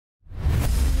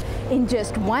In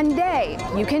just one day,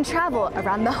 you can travel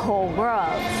around the whole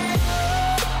world.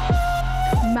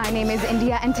 My name is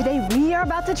India, and today we are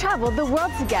about to travel the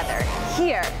world together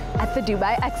here at the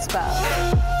Dubai Expo.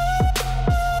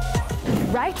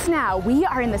 Right now, we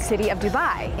are in the city of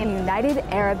Dubai in United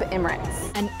Arab Emirates.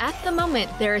 And at the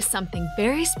moment, there is something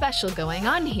very special going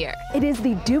on here. It is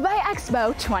the Dubai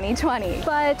Expo 2020.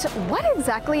 But what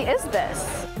exactly is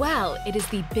this? Well, it is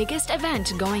the biggest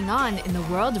event going on in the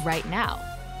world right now.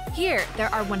 Here, there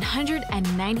are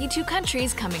 192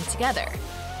 countries coming together,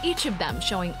 each of them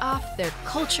showing off their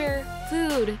culture,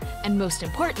 food, and most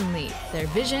importantly, their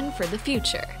vision for the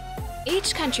future.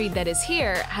 Each country that is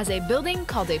here has a building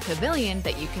called a pavilion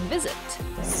that you can visit.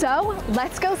 So,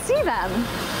 let's go see them.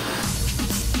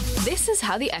 This is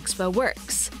how the expo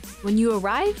works. When you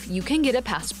arrive, you can get a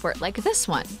passport like this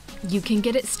one. You can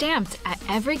get it stamped at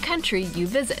every country you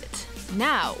visit.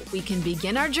 Now, we can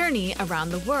begin our journey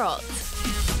around the world.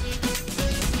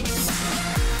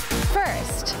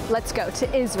 First, let's go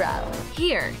to Israel.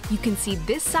 Here, you can see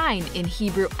this sign in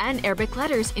Hebrew and Arabic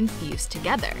letters infused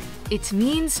together. It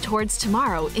means towards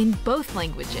tomorrow in both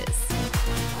languages.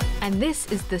 And this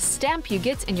is the stamp you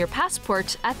get in your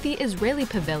passport at the Israeli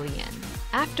pavilion.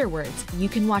 Afterwards, you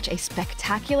can watch a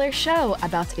spectacular show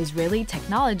about Israeli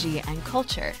technology and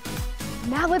culture.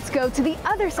 Now let's go to the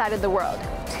other side of the world,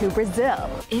 to Brazil.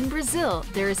 In Brazil,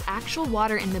 there is actual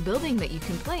water in the building that you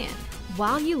can play in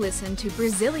while you listen to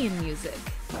Brazilian music.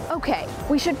 Okay,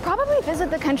 we should probably visit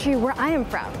the country where I am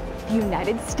from, the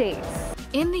United States.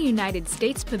 In the United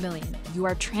States Pavilion, you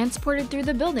are transported through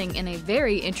the building in a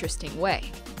very interesting way,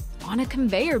 on a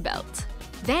conveyor belt.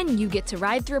 Then you get to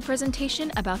ride through a presentation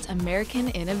about American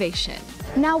innovation.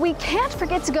 Now we can't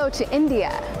forget to go to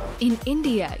India. In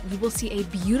India, you will see a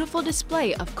beautiful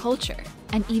display of culture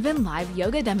and even live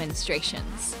yoga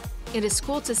demonstrations. It is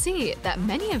cool to see that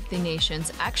many of the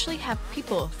nations actually have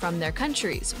people from their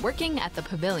countries working at the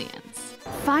pavilions.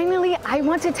 Finally, I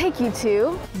want to take you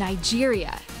to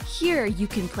Nigeria. Here you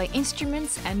can play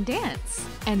instruments and dance.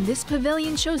 And this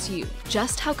pavilion shows you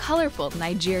just how colorful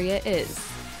Nigeria is.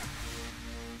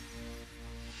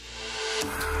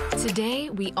 Today,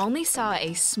 we only saw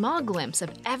a small glimpse of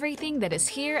everything that is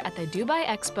here at the Dubai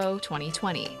Expo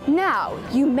 2020. Now,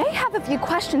 you may have a few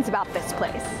questions about this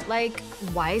place. Like,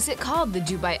 why is it called the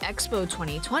Dubai Expo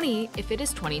 2020 if it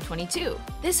is 2022?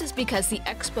 This is because the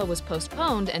expo was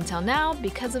postponed until now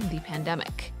because of the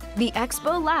pandemic. The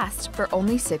expo lasts for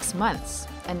only 6 months,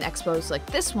 and expos like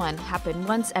this one happen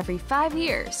once every 5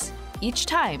 years, each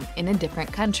time in a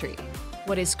different country.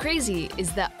 What is crazy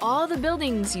is that all the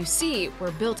buildings you see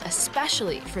were built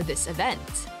especially for this event.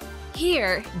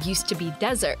 Here used to be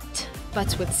desert,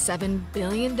 but with $7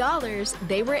 billion,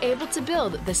 they were able to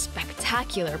build this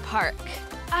spectacular park.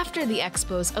 After the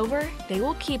expo is over, they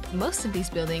will keep most of these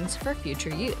buildings for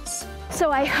future use.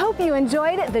 So I hope you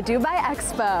enjoyed the Dubai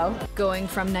Expo. Going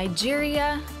from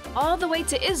Nigeria all the way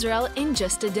to Israel in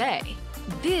just a day.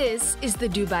 This is the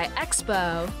Dubai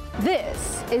Expo.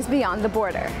 This is Beyond the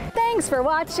Border. Thanks for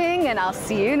watching, and I'll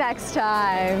see you next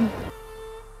time.